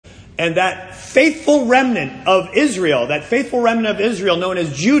And that faithful remnant of Israel known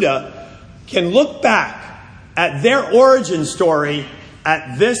as Judah, can look back at their origin story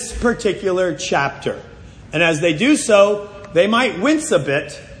at this particular chapter. And as they do so, they might wince a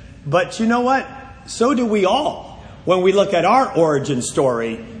bit, but you know what? So do we all when we look at our origin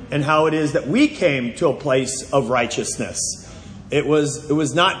story and how it is that we came to a place of righteousness. It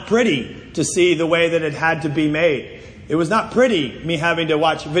was not pretty to see the way that it had to be made. It was not pretty, me having to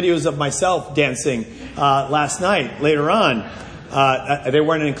watch videos of myself dancing last night, later on. They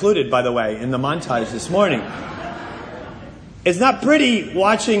weren't included, by the way, in the montage this morning. It's not pretty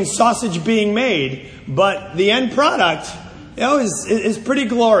watching sausage being made, but the end product, is pretty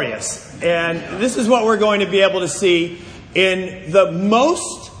glorious. And this is what we're going to be able to see in the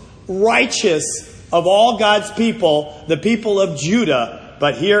most righteous of all God's people, the people of Judah.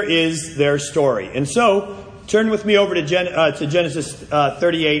 But here is their story. And so, turn with me over to Genesis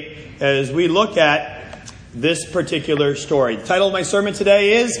 38 as we look at this particular story. The title of my sermon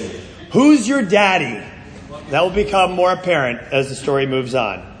today is, Who's Your Daddy? That will become more apparent as the story moves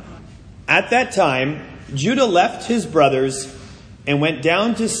on. At that time, Judah left his brothers and went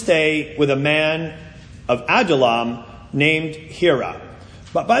down to stay with a man of Adullam named Hira.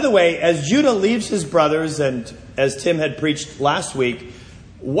 But by the way, as Judah leaves his brothers, and as Tim had preached last week,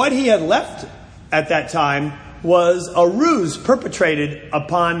 what he had left at that time was a ruse perpetrated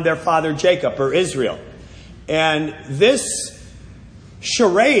upon their father Jacob, or Israel. And this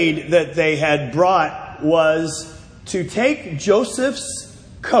charade that they had brought was to take Joseph's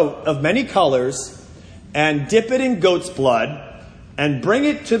coat of many colors and dip it in goat's blood and bring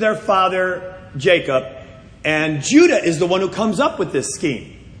it to their father Jacob. And Judah is the one who comes up with this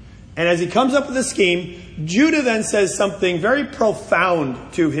scheme. And as he comes up with the scheme, Judah then says something very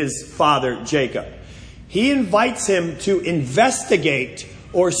profound to his father Jacob. He invites him to investigate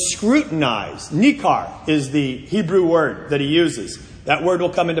or scrutinize. Nikar is the Hebrew word that he uses. That word will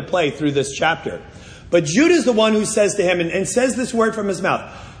come into play through this chapter. But Judah is the one who says to him, and says this word from his mouth,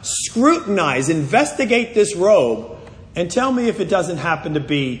 scrutinize, investigate this robe, and tell me if it doesn't happen to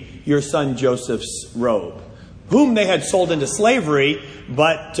be your son Joseph's robe, whom they had sold into slavery,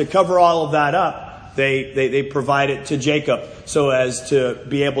 but to cover all of that up, they provided to Jacob so as to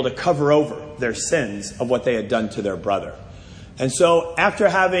be able to cover over their sins of what they had done to their brother. And so after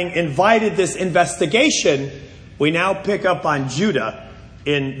having invited this investigation, we now pick up on Judah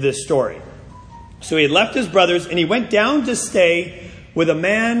in this story. So he had left his brothers and he went down to stay with a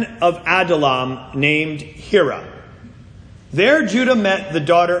man of Adullam named Hira. There Judah met the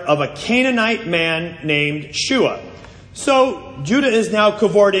daughter of a Canaanite man named Shua. So Judah is now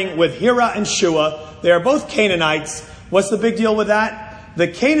cavorting with Hira and Shua. They are both Canaanites. What's the big deal with that? The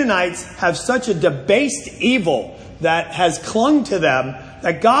Canaanites have such a debased evil that has clung to them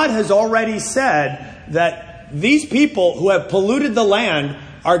that God has already said that these people who have polluted the land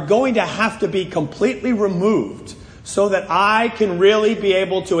are going to have to be completely removed so that I can really be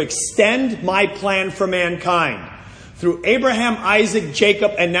able to extend my plan for mankind. Through Abraham, Isaac,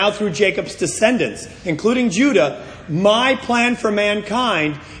 Jacob, and now through Jacob's descendants, including Judah, my plan for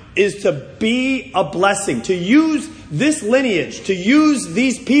mankind is to be a blessing, to use this lineage, to use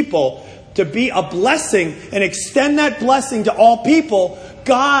these people to be a blessing and extend that blessing to all people.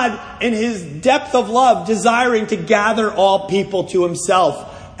 God, in his depth of love, desiring to gather all people to himself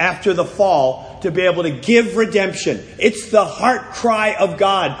after the fall, to be able to give redemption. It's the heart cry of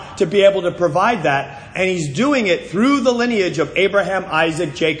God to be able to provide that. And he's doing it through the lineage of Abraham,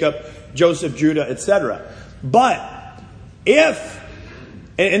 Isaac, Jacob, Joseph, Judah, etc. But if,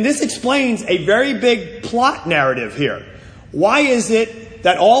 and this explains a very big plot narrative here. Why is it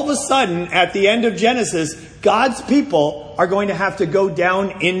that all of a sudden at the end of Genesis, God's people are going to have to go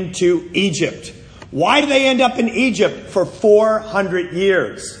down into Egypt? Why do they end up in Egypt for 400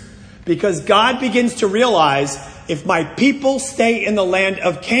 years? Because God begins to realize, if my people stay in the land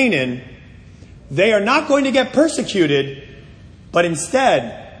of Canaan, they are not going to get persecuted, but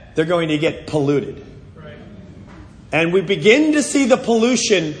instead they're going to get polluted. Right. And we begin to see the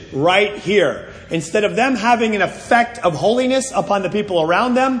pollution right here. Instead of them having an effect of holiness upon the people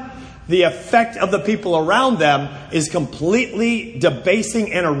around them, the effect of the people around them is completely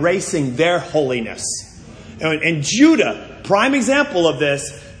debasing and erasing their holiness. And Judah, prime example of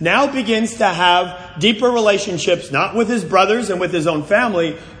this, now begins to have deeper relationships, not with his brothers and with his own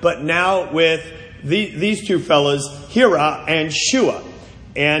family, but now with these two fellas, Hira and Shua.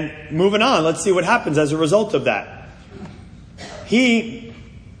 And moving on, let's see what happens as a result of that. He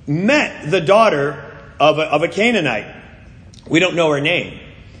met the daughter of a Canaanite. We don't know her name.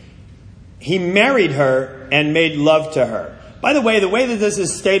 He married her and made love to her. By the way that this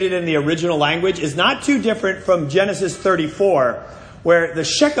is stated in the original language is not too different from Genesis 34, where the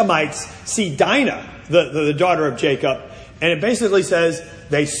Shechemites see Dinah, the daughter of Jacob, and it basically says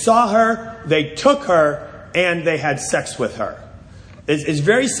they saw her, they took her, and they had sex with her. It's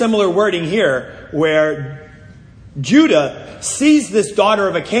very similar wording here, where Judah sees this daughter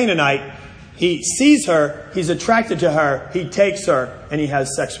of a Canaanite. He sees her, he's attracted to her, he takes her, and he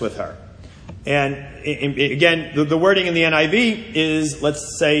has sex with her. And again, the wording in the NIV is,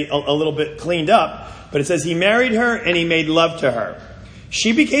 let's say, a little bit cleaned up, but it says he married her and he made love to her.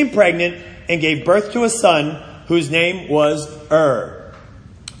 She became pregnant and gave birth to a son whose name was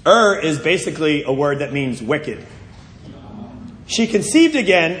is basically a word that means wicked. She conceived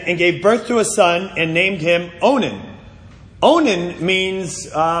again and gave birth to a son and named him Onan. Onan means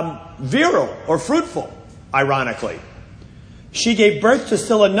virile or fruitful, ironically. She gave birth to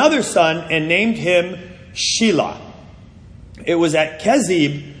still another son and named him Shelah. It was at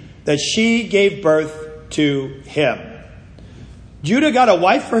Kezib that she gave birth to him. Judah got a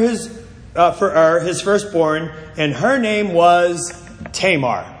wife for his firstborn, and her name was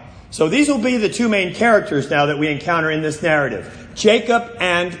Tamar. So these will be the two main characters now that we encounter in this narrative, Jacob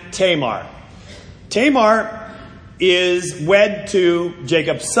and Tamar. Tamar is wed to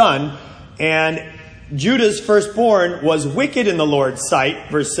Jacob's son, and Judah's firstborn was wicked in the Lord's sight,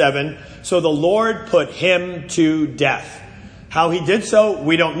 verse 7, so the Lord put him to death. How he did so,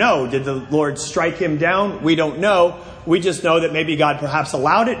 we don't know. Did the Lord strike him down? We don't know. We just know that maybe God perhaps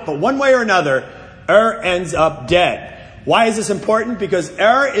allowed it, but one way or another, ends up dead. Why is this important? Because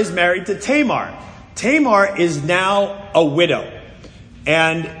is married to Tamar. Tamar is now a widow.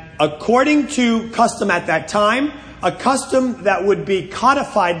 And according to custom at that time, a custom that would be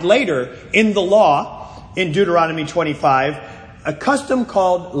codified later in the law, in Deuteronomy 25, a custom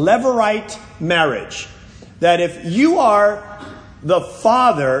called Levirate marriage. That if you are the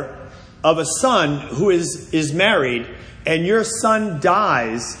father of a son who is married and your son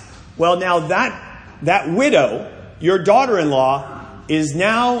dies, well, now that widow, your daughter-in-law, is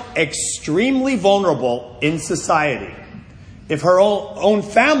now extremely vulnerable in society. If her own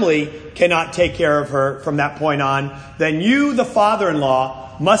family cannot take care of her from that point on, then you, the father-in-law,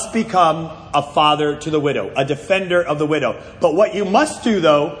 must become a father to the widow, a defender of the widow. But what you must do,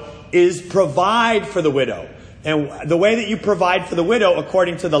 though, is provide for the widow. And the way that you provide for the widow,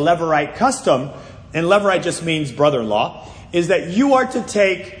 according to the Levirate custom, and Levirate just means brother-in-law, is that you are to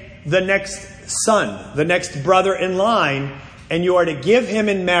take the next son, the next brother in line, and you are to give him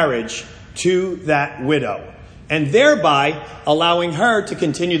in marriage to that widow. And thereby allowing her to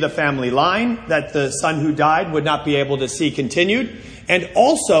continue the family line that the son who died would not be able to see continued. And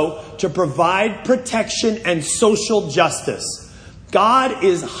also to provide protection and social justice. God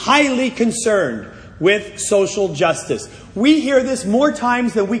is highly concerned with social justice. We hear this more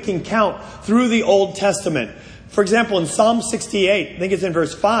times than we can count through the Old Testament. For example, in Psalm 68, I think it's in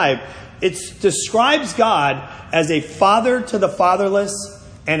verse 5, it describes God as a father to the fatherless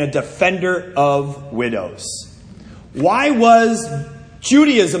and a defender of widows. Why was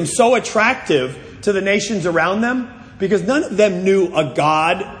Judaism so attractive to the nations around them? Because none of them knew a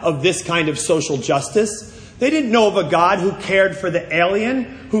God of this kind of social justice. They didn't know of a God who cared for the alien,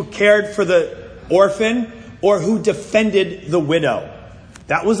 who cared for the orphan, or who defended the widow.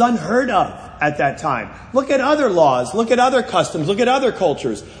 That was unheard of at that time. Look at other laws, look at other customs, look at other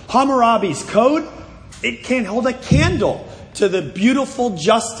cultures. Hammurabi's code, it can't hold a candle to the beautiful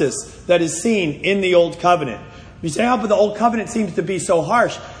justice that is seen in the Old Covenant. You say, but the Old Covenant seems to be so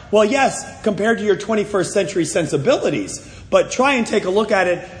harsh. Well, yes, compared to your 21st century sensibilities. But try and take a look at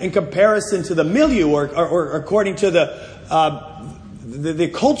it in comparison to the milieu or according to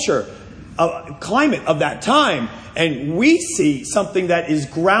the culture, climate of that time. And we see something that is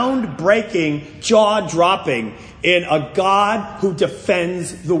groundbreaking, jaw-dropping in a God who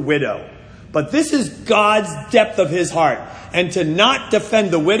defends the widow. But this is God's depth of his heart. And to not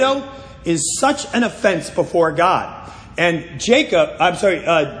defend the widow is such an offense before God. And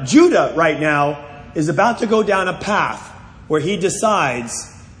Judah right now is about to go down a path where he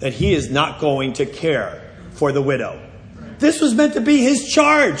decides that he is not going to care for the widow. This was meant to be his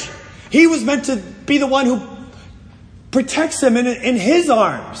charge. He was meant to be the one who protects him in his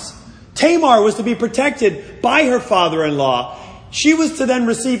arms. Tamar was to be protected by her father-in-law. She was to then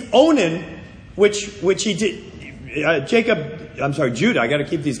receive Onan, which he did. Judah. I got to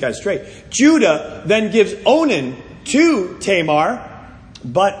keep these guys straight. Judah then gives Onan to Tamar,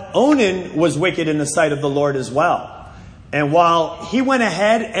 but Onan was wicked in the sight of the Lord as well. And while he went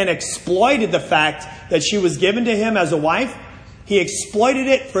ahead and exploited the fact that she was given to him as a wife, he exploited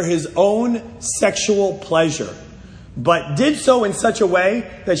it for his own sexual pleasure but did so in such a way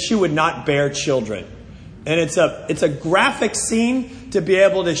that she would not bear children. And it's a graphic scene to be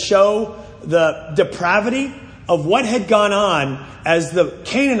able to show the depravity of what had gone on as the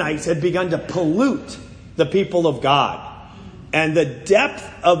Canaanites had begun to pollute the people of God. And the depth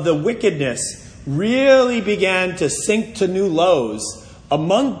of the wickedness really began to sink to new lows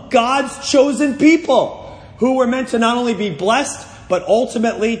among God's chosen people, who were meant to not only be blessed, but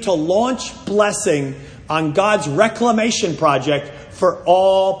ultimately to launch blessing on God's reclamation project for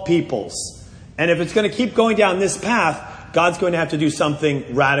all peoples. And if it's going to keep going down this path, God's going to have to do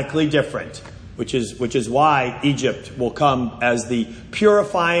something radically different, which is why Egypt will come as the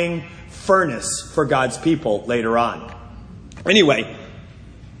purifying furnace for God's people later on. Anyway,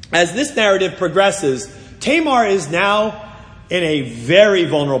 as this narrative progresses, Tamar is now in a very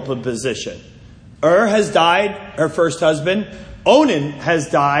vulnerable position. Has died, her first husband. Onan has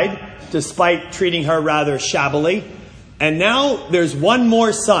died, despite treating her rather shabbily. And now there's one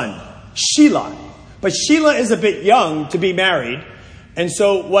more son, Shelah. But Shelah is a bit young to be married. And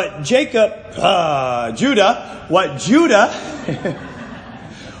so what Judah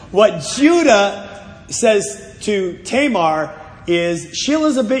says to Tamar is,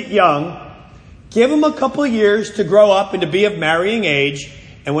 Shelah's a bit young. Give him a couple of years to grow up and to be of marrying age.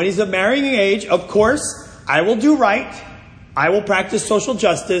 And when he's of marrying age, of course, I will do right. I will practice social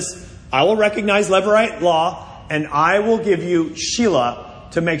justice. I will recognize Levirate law. And I will give you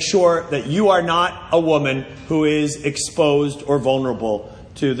Shelah to make sure that you are not a woman who is exposed or vulnerable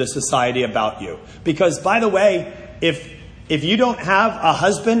to the society about you. Because, by the way, if you don't have a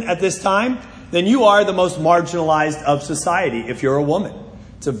husband at this time, then you are the most marginalized of society if you're a woman.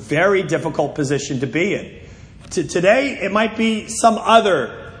 It's a very difficult position to be in. Today, it might be some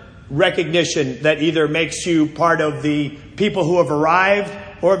other recognition that either makes you part of the people who have arrived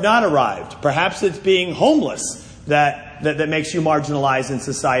or have not arrived. Perhaps it's being homeless that makes you marginalized in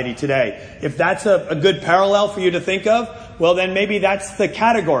society today. If that's a good parallel for you to think of, well, then maybe that's the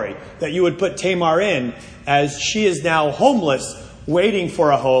category that you would put Tamar in, as she is now homeless, waiting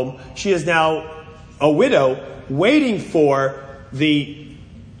for a home. She is now a widow, waiting for the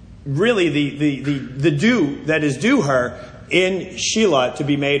due that is due her in Shelah to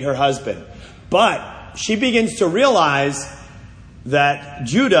be made her husband. But she begins to realize that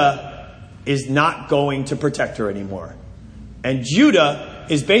Judah is not going to protect her anymore. And Judah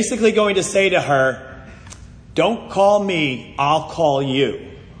is basically going to say to her, don't call me, I'll call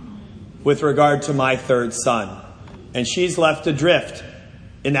you, with regard to my third son. And she's left adrift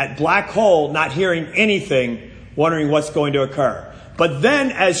in that black hole, not hearing anything, wondering what's going to occur. But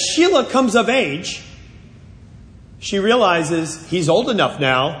then as Shelah comes of age, she realizes he's old enough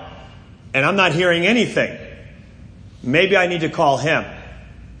now, and I'm not hearing anything. Maybe I need to call him.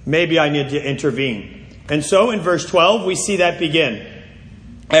 Maybe I need to intervene. And so in verse 12, we see that begin.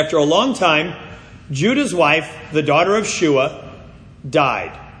 After a long time, Judah's wife, the daughter of Shua,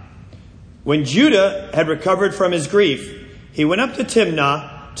 died. When Judah had recovered from his grief, he went up to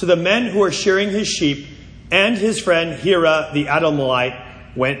Timnah to the men who were shearing his sheep, and his friend Hira the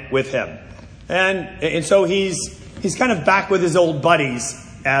Adullamite went with him. And so he's kind of back with his old buddies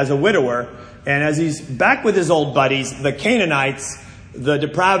as a widower. And as he's back with his old buddies, the Canaanites, the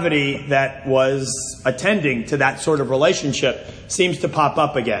depravity that was attending to that sort of relationship seems to pop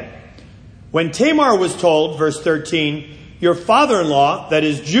up again. When Tamar was told, verse 13, your father-in-law, that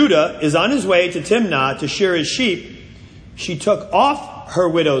is Judah, is on his way to Timnah to shear his sheep, she took off her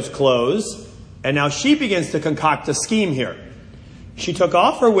widow's clothes, and now she begins to concoct a scheme here. She took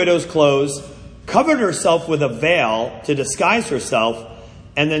off her widow's clothes, covered herself with a veil to disguise herself,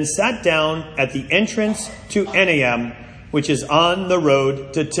 and then sat down at the entrance to Enaim, which is on the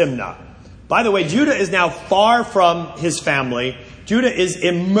road to Timnah. By the way, Judah is now far from his family. Judah is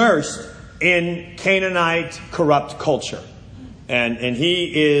immersed in Canaanite corrupt culture. And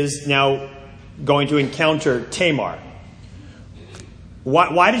he is now going to encounter Tamar.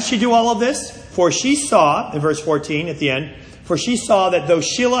 Why did she do all of this? For she saw, in verse 14 at the end, for she saw that though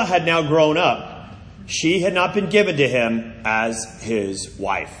Shelah had now grown up, she had not been given to him as his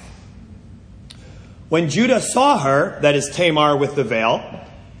wife. When Judah saw her, that is Tamar with the veil,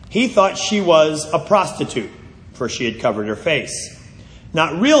 he thought she was a prostitute, for she had covered her face.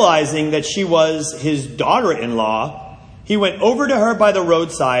 Not realizing that she was his daughter-in-law, he went over to her by the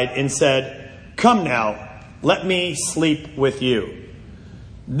roadside and said, come now, let me sleep with you.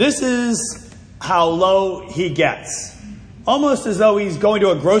 This is how low he gets. Almost as though he's going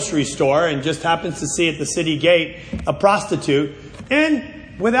to a grocery store and just happens to see at the city gate a prostitute.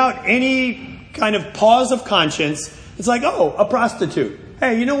 And without any kind of pause of conscience, it's like, oh, a prostitute.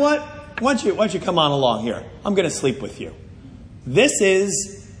 Hey, you know what? why don't you come on along here? I'm going to sleep with you. This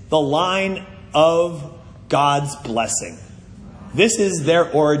is the line of God's blessing. This is their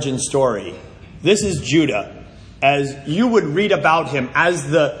origin story. This is Judah, as you would read about him as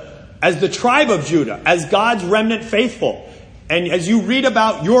the tribe of Judah, as God's remnant faithful. And as you read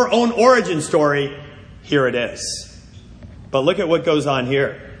about your own origin story, here it is. But look at what goes on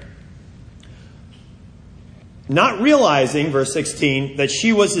here. Not realizing, verse 16, that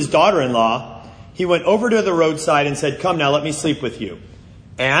she was his daughter-in-law, he went over to the roadside and said, "Come now, let me sleep with you."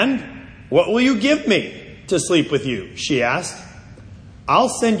 "And what will you give me to sleep with you?" she asked. "I'll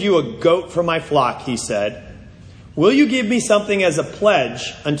send you a goat from my flock," he said. "Will you give me something as a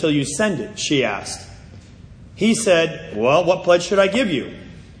pledge until you send it?" she asked. He said, "Well, what pledge should I give you?"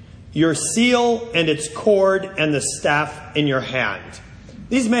 "Your seal and its cord and the staff in your hand."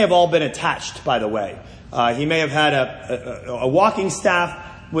 These may have all been attached, by the way. He may have had a walking staff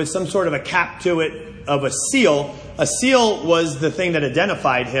with some sort of a cap to it of a seal. A seal was the thing that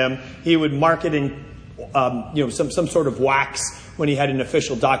identified him. He would mark it in some sort of wax when he had an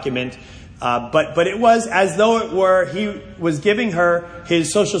official document. But it was as though it were he was giving her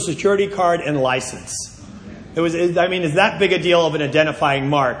his Social Security card and license. It's that big a deal of an identifying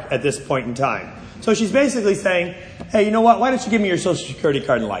mark at this point in time. So she's basically saying, "Hey, you know what? Why don't you give me your Social Security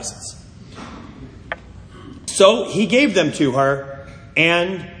card and license?" So he gave them to her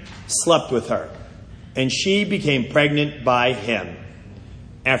and slept with her. And she became pregnant by him.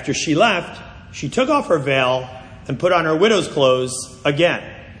 After she left, she took off her veil and put on her widow's clothes again.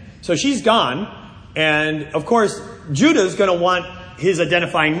 So she's gone. And of course, Judah's going to want his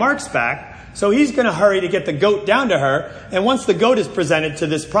identifying marks back. So he's going to hurry to get the goat down to her. And once the goat is presented to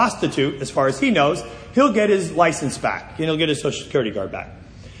this prostitute, as far as he knows, he'll get his license back. And he'll get his Social Security card back.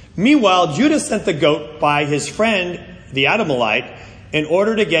 Meanwhile, Judah sent the goat by his friend, the Edomite, in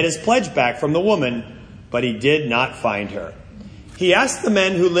order to get his pledge back from the woman, but he did not find her. He asked the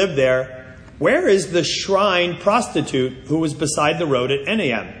men who lived there, "Where is the shrine prostitute who was beside the road at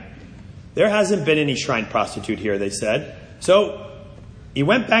Enaim?" "There hasn't been any shrine prostitute here," they said. So he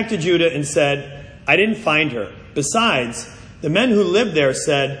went back to Judah and said, "I didn't find her. Besides, the men who lived there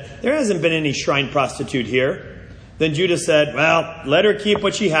said, 'There hasn't been any shrine prostitute here.' Then Judah said, 'Well, let her keep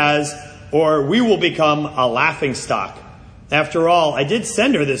what she has, or we will become a laughingstock. After all, I did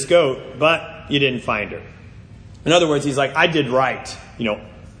send her this goat, but you didn't find her.'" In other words, he's like, "I did right."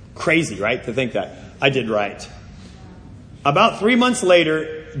 Crazy, right? To think that. I did right. About 3 months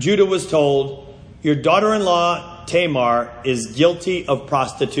later, Judah was told, "Your daughter-in-law, Tamar, is guilty of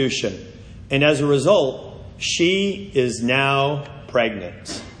prostitution. And as a result, she is now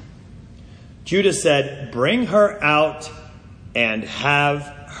pregnant." Judah said, "Bring her out and have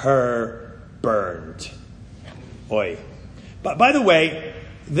her burned." Oy. But by the way,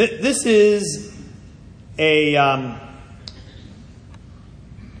 this is an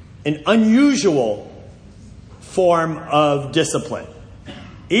unusual form of discipline.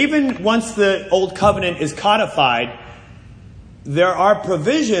 Even once the Old Covenant is codified, there are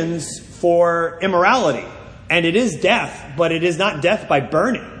provisions for immorality. And it is death, but it is not death by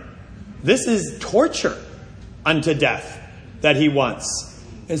burning. This is torture unto death that he wants.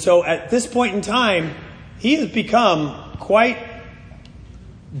 And so at this point in time, he has become quite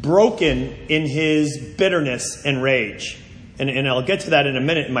broken in his bitterness and rage. And I'll get to that in a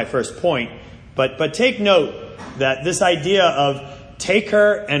minute in my first point. But take note that this idea of take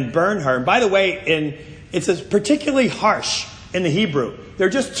her and burn her. And by the way, it's particularly harsh in the Hebrew. There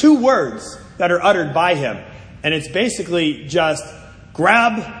are just two words that are uttered by him. And it's basically just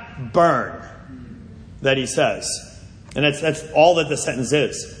grab, burn that he says. And that's all that the sentence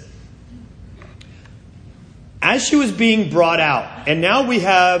is. As she was being brought out, and now we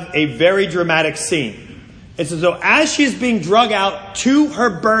have a very dramatic scene. It's as though as she is being drug out to her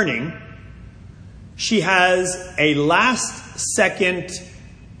burning, she has a last-second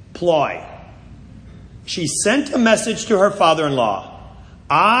ploy. She sent a message to her father-in-law.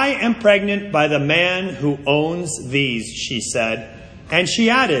 "I am pregnant by the man who owns these," she said. And she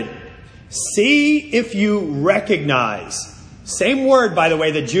added, "See if you recognize." Same word, by the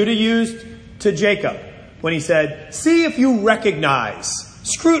way, that Judah used to Jacob when he said, "See if you recognize,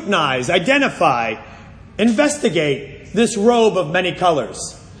 scrutinize, identify, investigate this robe of many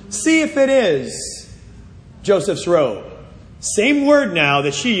colors. See if it is Joseph's robe." Same word now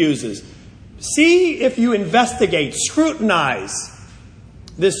that she uses. See if you investigate, scrutinize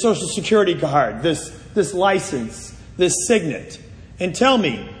this Social Security card, this license, this signet, and tell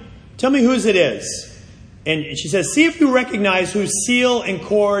me whose it is. And she says, "See if you recognize whose seal and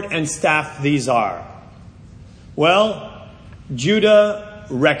cord and staff these are." Well, Judah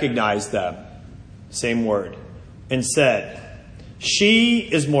recognized them, same word, and said, "She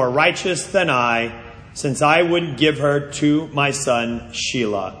is more righteous than I, since I wouldn't give her to my son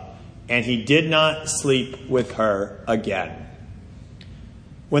Shelah." And he did not sleep with her again.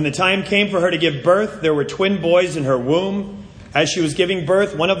 When the time came for her to give birth, there were twin boys in her womb. As she was giving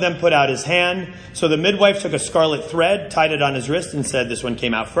birth, one of them put out his hand. So the midwife took a scarlet thread, tied it on his wrist, and said, "This one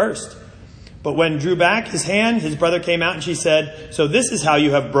came out first." But when drew back his hand, his brother came out, and she said, "So this is how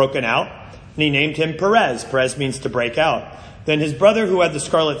you have broken out." And he named him Perez. Perez means to break out. Then his brother, who had the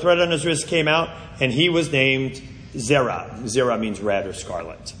scarlet thread on his wrist, came out, and he was named Zerah. Zerah means red or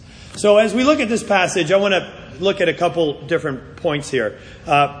scarlet. So as we look at this passage, I want to look at a couple different points here.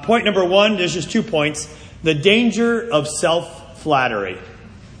 Point number one, there's just 2 points. The danger of self-flattery.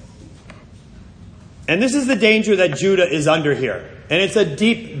 And this is the danger that Judah is under here. And it's a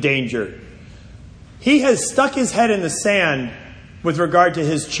deep danger. He has stuck his head in the sand with regard to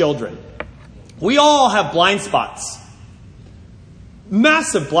his children. We all have blind spots.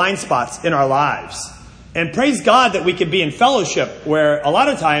 Massive blind spots in our lives. And praise God that we can be in fellowship where a lot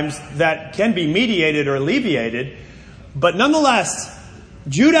of times that can be mediated or alleviated. But nonetheless,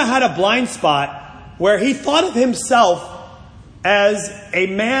 Judah had a blind spot where he thought of himself as a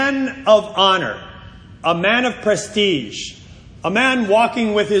man of honor, a man of prestige, a man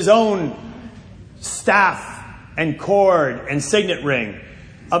walking with his own staff and cord and signet ring,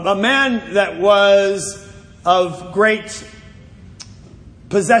 a man that was of great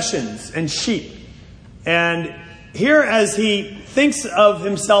possessions and sheep. And here, as he thinks of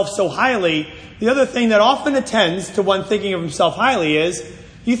himself so highly, the other thing that often attends to one thinking of himself highly is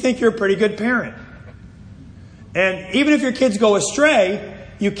you think you're a pretty good parent. And even if your kids go astray,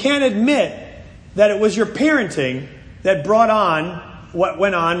 you can't admit that it was your parenting that brought on what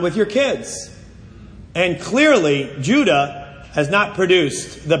went on with your kids. And clearly, Judah has not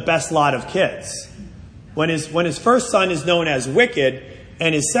produced the best lot of kids. When his first son is known as wicked,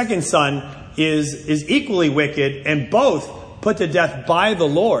 and his second son is equally wicked, and both put to death by the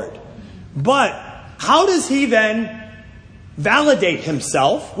Lord. But how does he then validate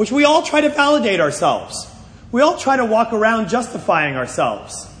himself? Which we all try to validate ourselves. We all try to walk around justifying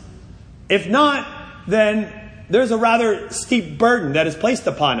ourselves. If not, then there's a rather steep burden that is placed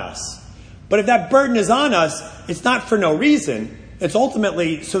upon us. But if that burden is on us, it's not for no reason. It's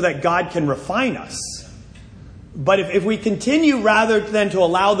ultimately so that God can refine us. But if we continue rather than to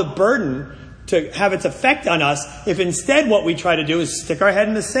allow the burden to have its effect on us, if instead what we try to do is stick our head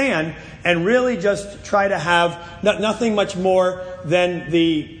in the sand and really just try to have nothing much more than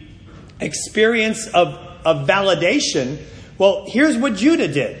the experience of validation, well, here's what Judah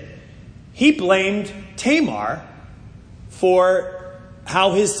did. He blamed Tamar for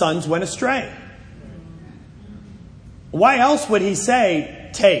how his sons went astray. Why else would he say,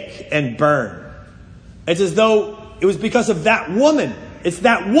 take and burn? It's as though it was because of that woman. It's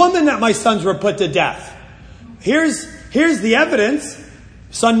that woman that my sons were put to death. Here's the evidence.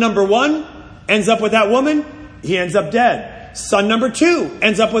 Son number 1 ends up with that woman. He ends up dead. Son number 2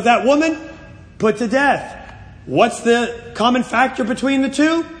 ends up with that woman, put to death. What's the common factor between the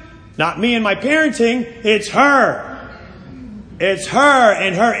two? Not me and my parenting. It's her. It's her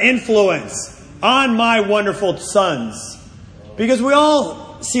and her influence on my wonderful sons. Because we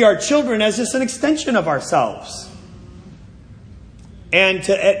all see our children as just an extension of ourselves. And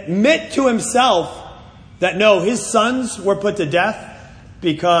to admit to himself that no, his sons were put to death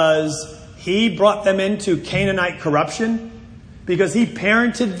because he brought them into Canaanite corruption, because he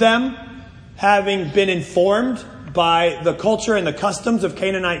parented them having been informed by the culture and the customs of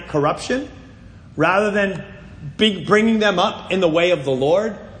Canaanite corruption, rather than bringing them up in the way of the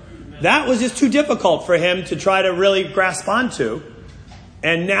Lord. That was just too difficult for him to try to really grasp onto.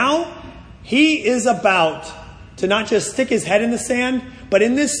 And now he is about to not just stick his head in the sand, but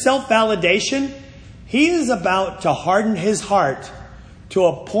in this self-validation, he is about to harden his heart to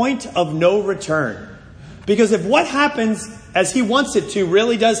a point of no return. Because if what happens as he wants it to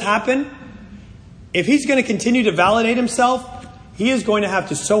really does happen, if he's going to continue to validate himself, he is going to have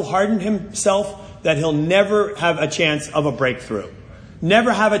to so harden himself that he'll never have a chance of a breakthrough.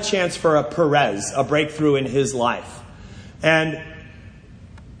 Never have a chance for a Perez, a breakthrough in his life. And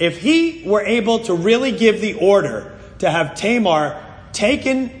if he were able to really give the order to have Tamar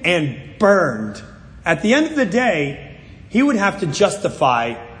taken and burned, at the end of the day, he would have to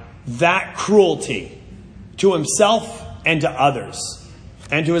justify that cruelty to himself and to others,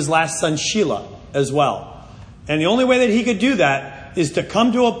 and to his last son Shelah as well. And the only way that he could do that is to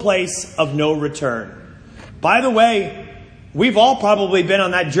come to a place of no return. By the way, we've all probably been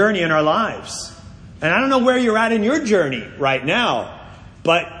on that journey in our lives. And I don't know where you're at in your journey right now.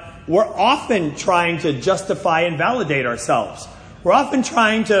 But we're often trying to justify and validate ourselves. We're often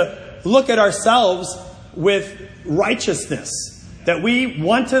trying to look at ourselves with righteousness, that we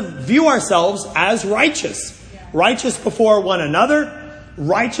want to view ourselves as righteous. Righteous before one another,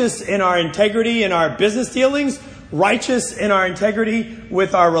 righteous in our integrity in our business dealings, righteous in our integrity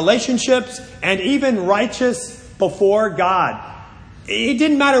with our relationships, and even righteous before God. It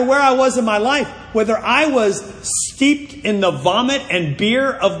didn't matter where I was in my life, whether I was steeped in the vomit and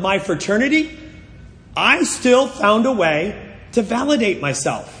beer of my fraternity, I still found a way to validate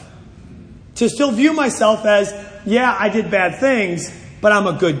myself. To still view myself as, yeah, I did bad things, but I'm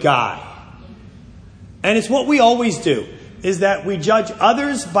a good guy. And it's what we always do, is that we judge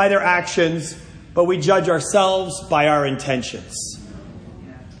others by their actions, but we judge ourselves by our intentions.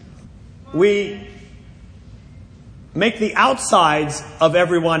 We make the outsides of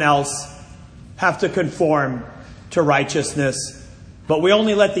everyone else have to conform to righteousness, but we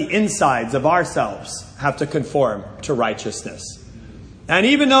only let the insides of ourselves have to conform to righteousness. And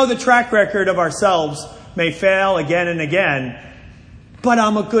even though the track record of ourselves may fail again and again, but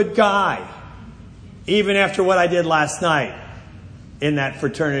I'm a good guy. Even after what I did last night in that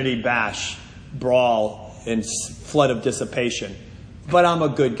fraternity bash, brawl, and flood of dissipation. But I'm a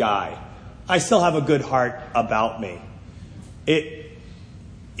good guy. I still have a good heart about me.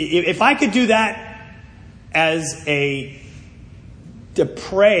 If I could do that as a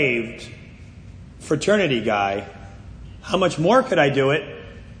depraved fraternity guy, how much more could I do it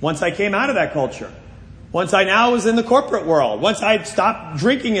once I came out of that culture? Once I now was in the corporate world. Once I'd stopped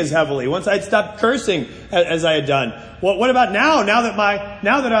drinking as heavily. Once I'd stopped cursing as I had done. Well, what about now? Now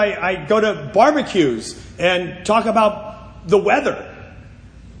that I go to barbecues and talk about the weather,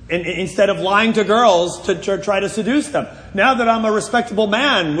 instead of lying to girls to try to seduce them. Now that I'm a respectable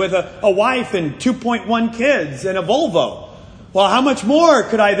man with a wife and 2.1 kids and a Volvo. Well, how much more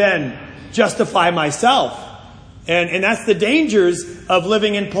could I then justify myself? And that's the dangers of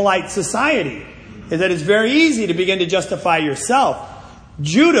living in polite society, is that it's very easy to begin to justify yourself.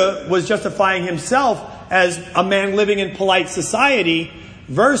 Judah was justifying himself as a man living in polite society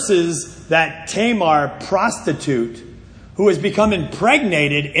versus that Tamar prostitute who has become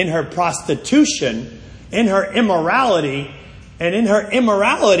impregnated in her prostitution, in her immorality, and in her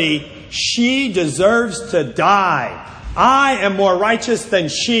immorality, she deserves to die. I am more righteous than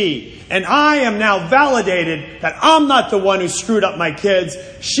she, and I am now validated that I'm not the one who screwed up my kids.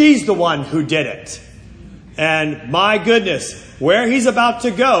 She's the one who did it. And my goodness, where he's about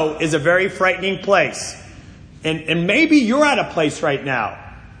to go is a very frightening place. And maybe you're at a place right now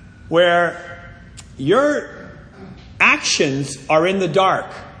where your actions are in the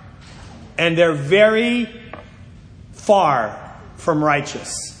dark and they're very far from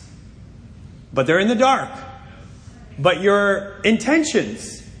righteous. But they're in the dark. But your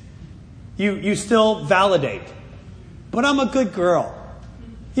intentions, you still validate. But I'm a good girl.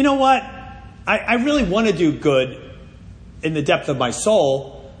 You know what? I really want to do good in the depth of my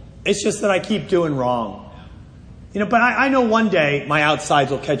soul. It's just that I keep doing wrong. But I know one day my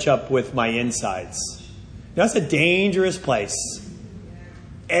outsides will catch up with my insides. That's a dangerous place.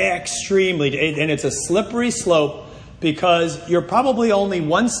 Extremely. And it's a slippery slope because you're probably only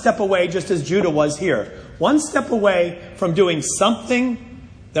one step away, just as Judah was here. One step away from doing something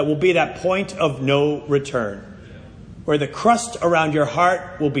that will be that point of no return. Where the crust around your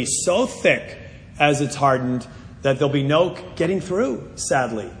heart will be so thick as it's hardened that there'll be no getting through,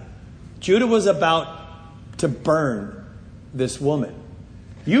 sadly. Judah was about to burn this woman.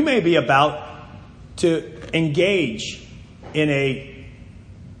 You may be about to engage in a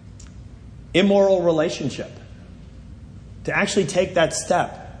immoral relationship. To actually take that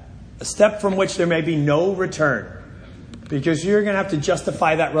step. A step from which there may be no return. Because you're going to have to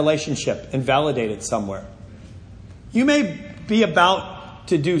justify that relationship and validate it somewhere. You may be about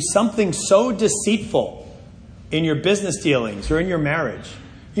to do something so deceitful in your business dealings or in your marriage.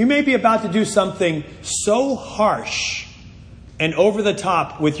 You may be about to do something so harsh and over the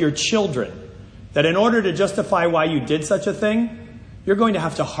top with your children that in order to justify why you did such a thing, you're going to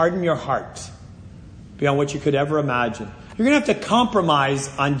have to harden your heart beyond what you could ever imagine. You're going to have to compromise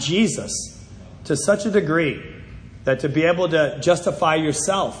on Jesus to such a degree that to be able to justify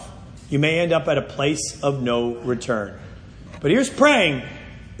yourself, you may end up at a place of no return. But here's praying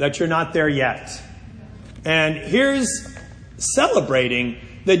that you're not there yet. And here's celebrating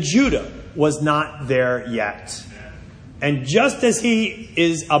that Judah was not there yet. And just as he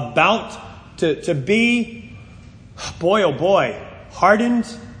is about to be, boy oh boy, hardened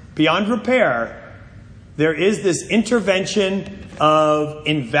beyond repair, there is this intervention of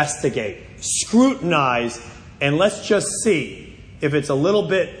investigate, scrutinize, and let's just see. if it's a little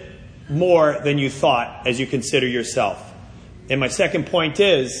bit more than you thought as you consider yourself. And my second point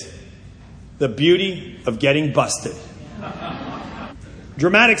is the beauty of getting busted.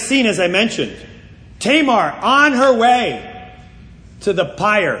 Dramatic scene, as I mentioned. Tamar on her way to the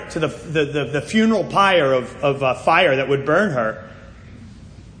pyre, to the funeral pyre of fire that would burn her.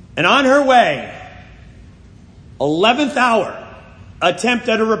 And on her way, 11th hour, attempt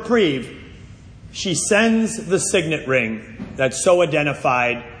at a reprieve, she sends the signet ring that so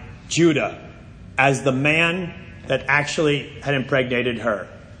identified Judah as the man that actually had impregnated her.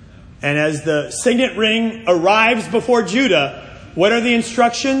 And as the signet ring arrives before Judah, what are the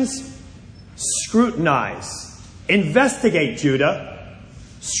instructions? Scrutinize. Investigate, Judah.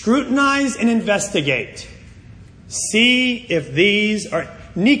 Scrutinize and investigate. See if these are...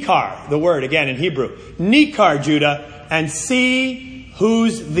 Nikar, the word again in Hebrew. Nikar, Judah, and see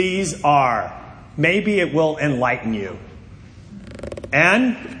whose these are. Maybe it will enlighten you.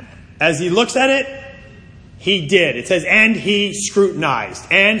 And as he looks at it, he did. It says, and he scrutinized,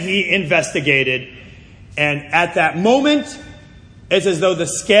 and he investigated. And at that moment, it's as though the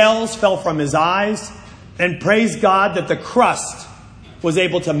scales fell from his eyes, and praise God that the crust was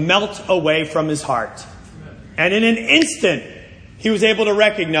able to melt away from his heart. And in an instant, he was able to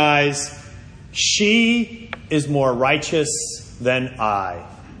recognize, she is more righteous than I.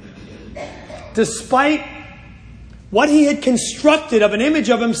 Despite what he had constructed of an image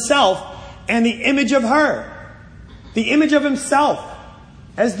of himself and the image of her. The image of himself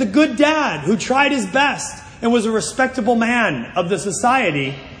as the good dad who tried his best and was a respectable man of the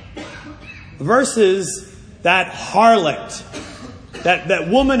society, versus that harlot, that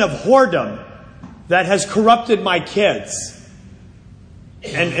woman of whoredom that has corrupted my kids.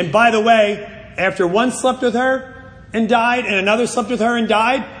 And by the way, after one slept with her and died and another slept with her and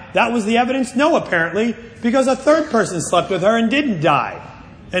died, that was the evidence? No, apparently, because a third person slept with her and didn't die.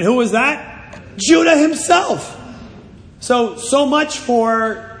 And who was that? Judah himself. So much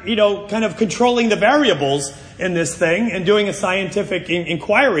for, kind of controlling the variables in this thing and doing a scientific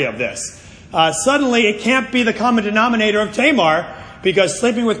inquiry of this. Suddenly, it can't be the common denominator of Tamar, because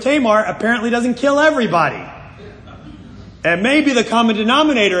sleeping with Tamar apparently doesn't kill everybody. And maybe the common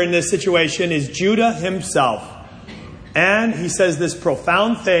denominator in this situation is Judah himself. And he says this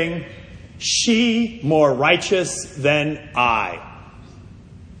profound thing, she more righteous than I.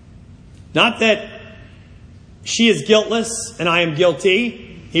 Not that she is guiltless and I am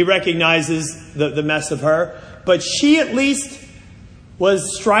guilty. He recognizes the mess of her. But she at least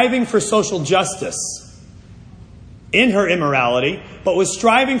was striving for social justice in her immorality, but was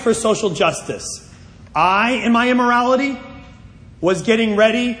striving for social justice. I, in my immorality, was getting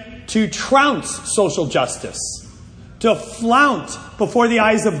ready to trounce social justice, to flaunt before the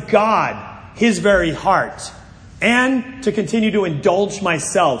eyes of God his very heart, and to continue to indulge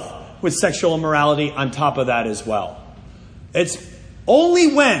myself with sexual immorality on top of that as well. It's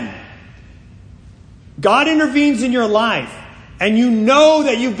only when God intervenes in your life and you know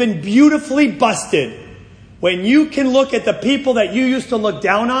that you've been beautifully busted, when you can look at the people that you used to look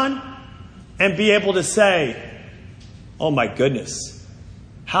down on and be able to say, oh my goodness,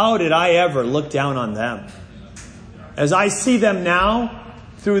 how did I ever look down on them? As I see them now,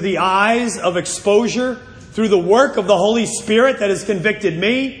 through the eyes of exposure, through the work of the Holy Spirit that has convicted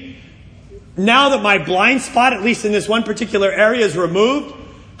me, now that my blind spot, at least in this one particular area, is removed,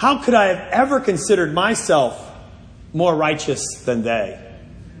 how could I have ever considered myself more righteous than they?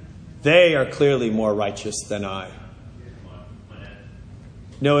 They are clearly more righteous than I.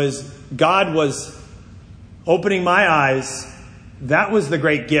 As God was opening my eyes, that was the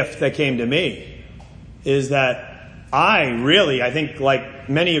great gift that came to me, is that I think like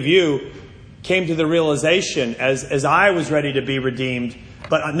many of you, came to the realization as I was ready to be redeemed,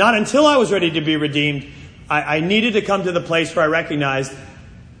 but not until I was ready to be redeemed, I needed to come to the place where I recognized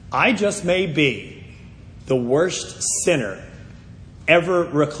I just may be the worst sinner ever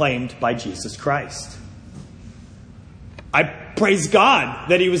reclaimed by Jesus Christ. I praise God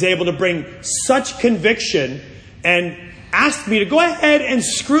that he was able to bring such conviction and ask me to go ahead and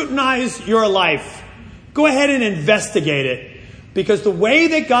scrutinize your life. Go ahead and investigate it. Because the way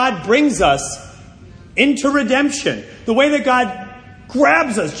that God brings us into redemption, the way that God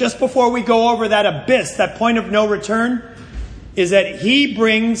grabs us just before we go over that abyss, that point of no return, is that he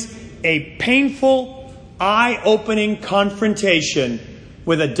brings a painful, eye-opening confrontation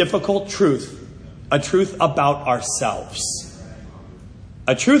with a difficult truth, a truth about ourselves.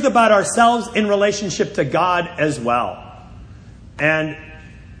 A truth about ourselves in relationship to God as well. And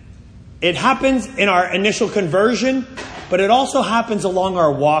it happens in our initial conversion, but it also happens along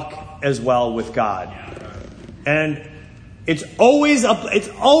our walk as well with God. And It's always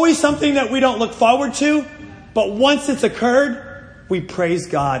something that we don't look forward to, but once it's occurred, we praise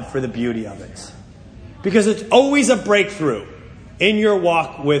God for the beauty of it. Because it's always a breakthrough in your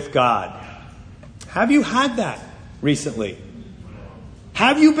walk with God. Have you had that recently?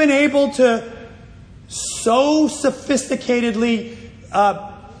 Have you been able to so sophisticatedly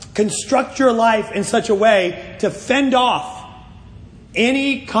construct your life in such a way to fend off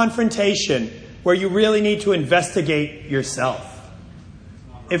any confrontation where you really need to investigate yourself?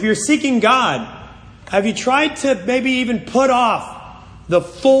 If you're seeking God, have you tried to maybe even put off the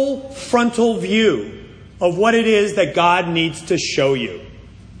full frontal view of what it is that God needs to show you?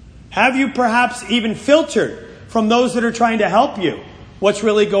 Have you perhaps even filtered from those that are trying to help you what's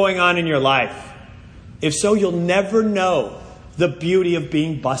really going on in your life? If so, you'll never know the beauty of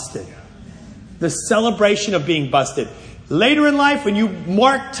being busted. The celebration of being busted. Later in life, when you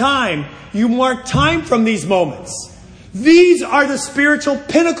mark time from these moments. These are the spiritual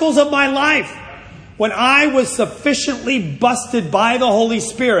pinnacles of my life. When I was sufficiently busted by the Holy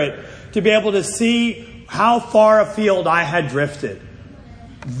Spirit to be able to see how far afield I had drifted.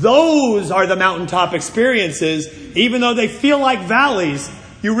 Those are the mountaintop experiences. Even though they feel like valleys,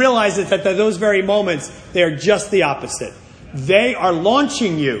 you realize that at those very moments, they are just the opposite. They are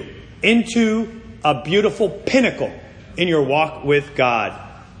launching you into a beautiful pinnacle in your walk with God.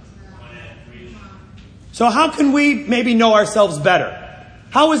 So how can we maybe know ourselves better?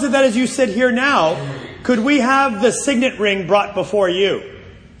 How is it that as you sit here now, could we have the signet ring brought before you,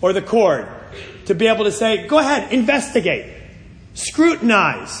 or the cord, to be able to say, go ahead, investigate,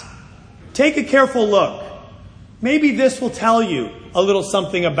 scrutinize, take a careful look. Maybe this will tell you a little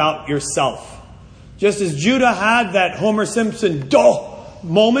something about yourself. Just as Judah had that Homer Simpson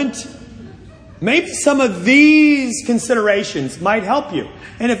moment, maybe some of these considerations might help you.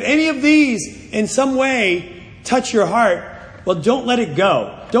 And if any of these in some way touch your heart, well, don't let it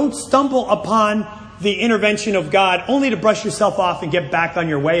go. Don't stumble upon the intervention of God only to brush yourself off and get back on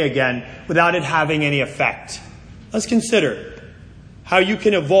your way again without it having any effect. Let's consider how you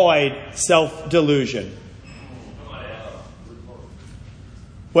can avoid self-delusion.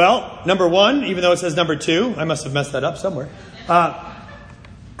 Well, number one, even though it says number two, I must have messed that up somewhere.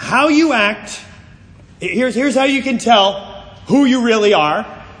 How you act, here's how you can tell who you really are,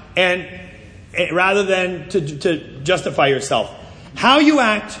 and rather than to justify yourself. How you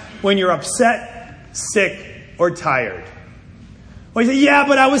act when you're upset, sick, or tired. Well, you say, yeah,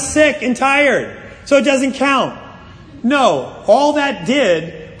 but I was sick and tired, so it doesn't count. No, all that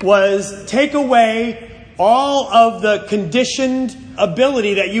did was take away all of the conditioned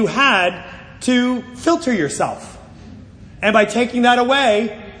ability that you had to filter yourself. And by taking that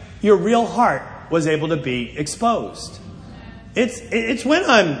away, your real heart was able to be exposed. It's when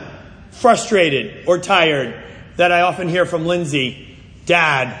I'm frustrated or tired that I often hear from Lindsay,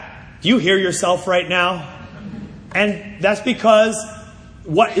 Dad, do you hear yourself right now? And that's because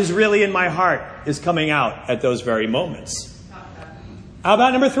what is really in my heart is coming out at those very moments. How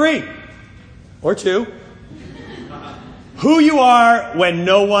about number 3 or 2? Who you are when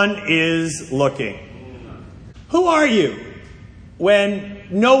no one is looking. Who are you when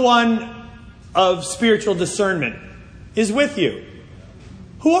no one of spiritual discernment is with you?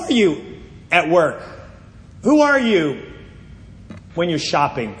 Who are you at work? Who are you when you're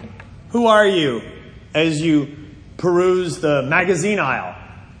shopping? Who are you as you peruse the magazine aisle?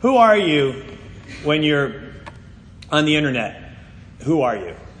 Who are you when you're on the internet? Who are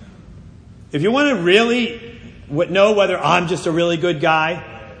you? If you want to really know whether I'm just a really good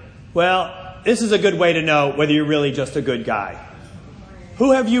guy, well, this is a good way to know whether you're really just a good guy.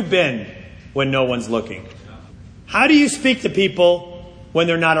 Who have you been when no one's looking? How do you speak to people when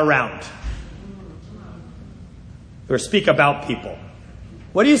they're not around? Or speak about people?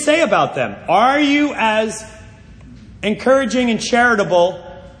 What do you say about them? Are you as encouraging and charitable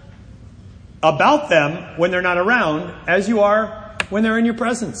about them when they're not around as you are when they're in your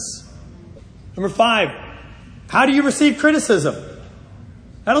presence? Number 5, how do you receive criticism?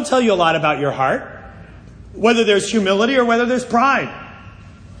 That'll tell you a lot about your heart. Whether there's humility or whether there's pride.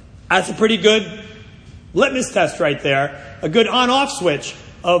 That's a pretty good litmus test right there. A good on-off switch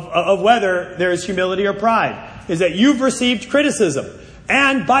of whether there is humility or pride. Is that you've received criticism.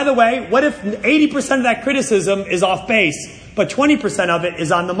 And, by the way, what if 80% of that criticism is off base, but 20% of it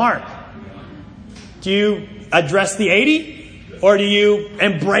is on the mark? Do you address the 80? Or do you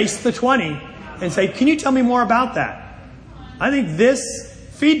embrace the 20 and say, can you tell me more about that? I think this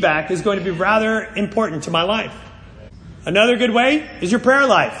feedback is going to be rather important to my life. Another good way is your prayer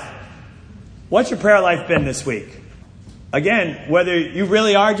life. What's your prayer life been this week? Again, whether you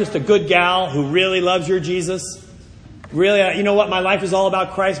really are just a good gal who really loves your Jesus, Really, you know what? My life is all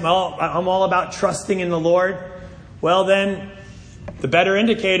about Christ. I'm all about trusting in the Lord. Well, then, the better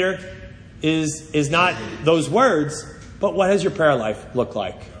indicator is not those words, but what does your prayer life look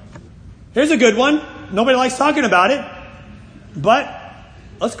like? Here's a good one. Nobody likes talking about it, but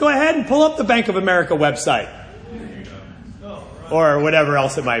let's go ahead and pull up the Bank of America website. Or whatever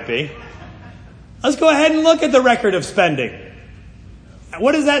else it might be. Let's go ahead and look at the record of spending.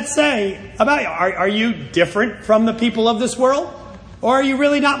 What does that say about you? Are you different from the people of this world? Or are you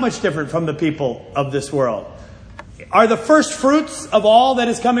really not much different from the people of this world? Are the first fruits of all that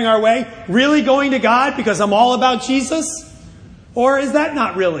is coming our way really going to God because I'm all about Jesus? Or is that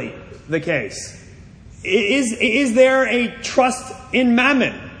not really the case? Is there a trust in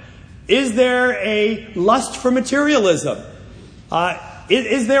mammon? Is there a lust for materialism?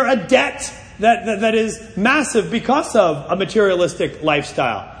 Is there a debt that is massive because of a materialistic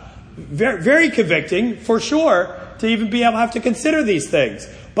lifestyle? Very, very convicting, for sure, to even be able to have to consider these things.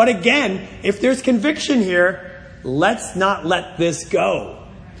 But again, if there's conviction here, let's not let this go.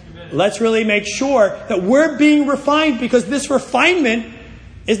 Let's really make sure that we're being refined, because this refinement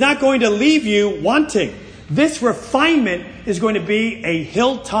is not going to leave you wanting. This refinement is going to be a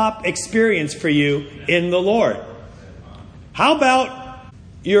hilltop experience for you in the Lord. How about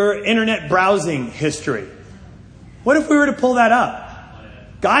your internet browsing history? What if we were to pull that up?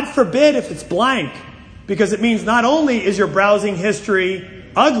 God forbid if it's blank, because it means not only is your browsing history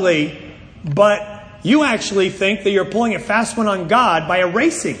ugly, but you actually think that you're pulling a fast one on God by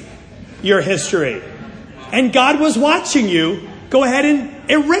erasing your history. And God was watching you go ahead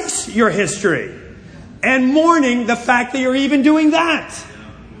and erase your history and mourning the fact that you're even doing that.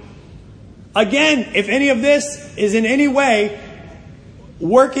 Again, if any of this is in any way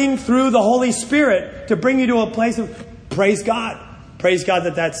working through the Holy Spirit to bring you to a place of praise God. Praise God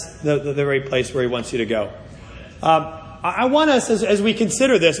that that's the very place where He wants you to go. I want us, as we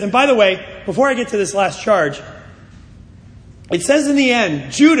consider this, and by the way, before I get to this last charge, it says in the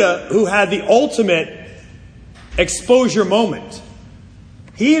end, Judah, who had the ultimate exposure moment,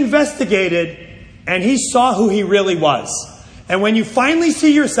 he investigated and he saw who he really was. And when you finally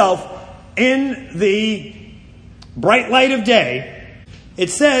see yourself in the bright light of day, it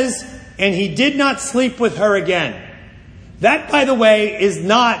says, and he did not sleep with her again. That, by the way, is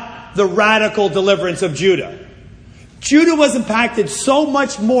not the radical deliverance of Judah. Judah was impacted so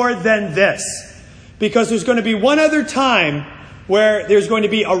much more than this, because there's going to be one other time where there's going to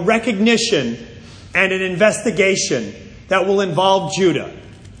be a recognition and an investigation that will involve Judah.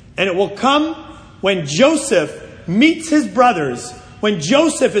 And it will come when Joseph meets his brothers, when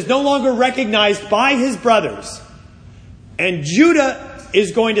Joseph is no longer recognized by his brothers. And Judah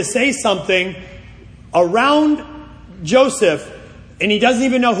is going to say something around Joseph, and he doesn't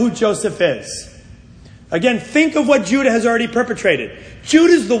even know who Joseph is. Again, think of what Judah has already perpetrated.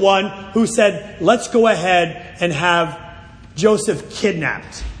 Judah's the one who said, let's go ahead and have Joseph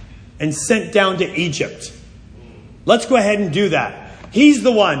kidnapped and sent down to Egypt. Let's go ahead and do that. He's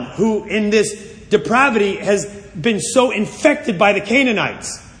the one who, in this depravity, has been so infected by the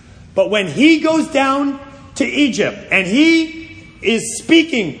Canaanites. But when he goes down to Egypt and he is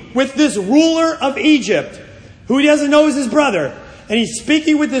speaking with this ruler of Egypt, who he doesn't know is his brother, and he's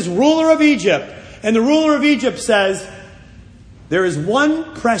speaking with this ruler of Egypt, and the ruler of Egypt says, there is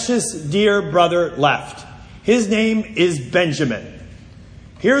one precious dear brother left. His name is Benjamin.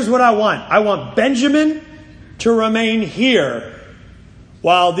 Here's what I want. I want Benjamin to remain here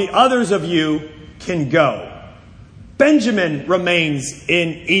while the others of you can go. Benjamin remains in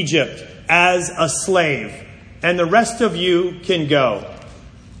Egypt as a slave, and the rest of you can go.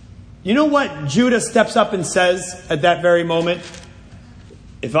 You know what Judah steps up and says at that very moment?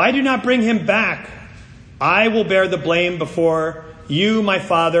 If I do not bring him back, I will bear the blame before you, my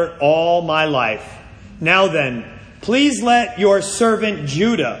father, all my life. Now then, please let your servant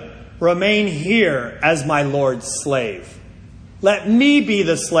Judah remain here as my Lord's slave. Let me be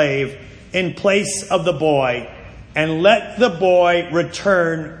the slave in place of the boy, and let the boy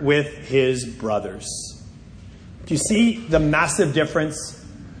return with his brothers. Do you see the massive difference?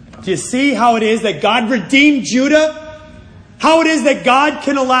 Do you see how it is that God redeemed Judah? How it is that God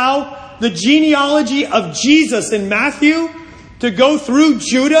can allow the genealogy of Jesus in Matthew to go through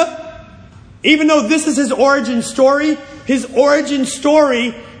Judah? Even though this is his origin story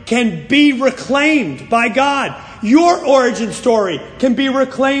can be reclaimed by God. Your origin story can be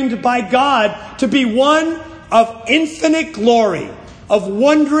reclaimed by God to be one of infinite glory, of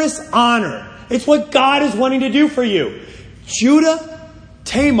wondrous honor. It's what God is wanting to do for you. Judah,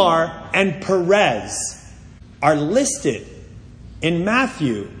 Tamar, and Perez are listed in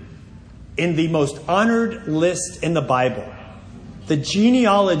Matthew in the most honored list in the Bible. The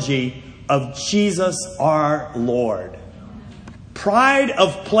genealogy of Jesus our Lord. Pride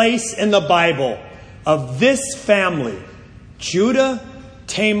of place in the Bible of this family, Judah,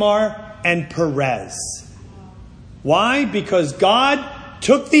 Tamar, and Perez. Why? Because God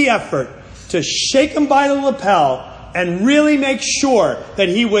took the effort to shake him by the lapel and really make sure that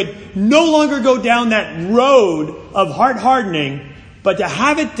he would no longer go down that road of heart hardening, but to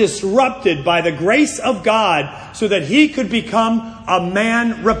have it disrupted by the grace of God so that he could become a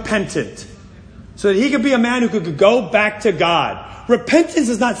man repentant. So that he could be a man who could go back to God. Repentance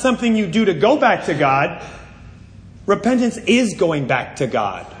is not something you do to go back to God. Repentance is going back to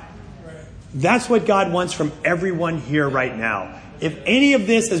God. That's what God wants from everyone here right now. If any of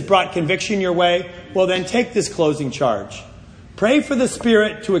this has brought conviction your way, well then take this closing charge. Pray for the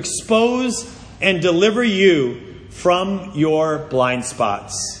Spirit to expose and deliver you from your blind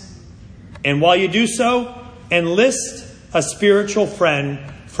spots. And while you do so, enlist a spiritual friend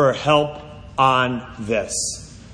for help on this.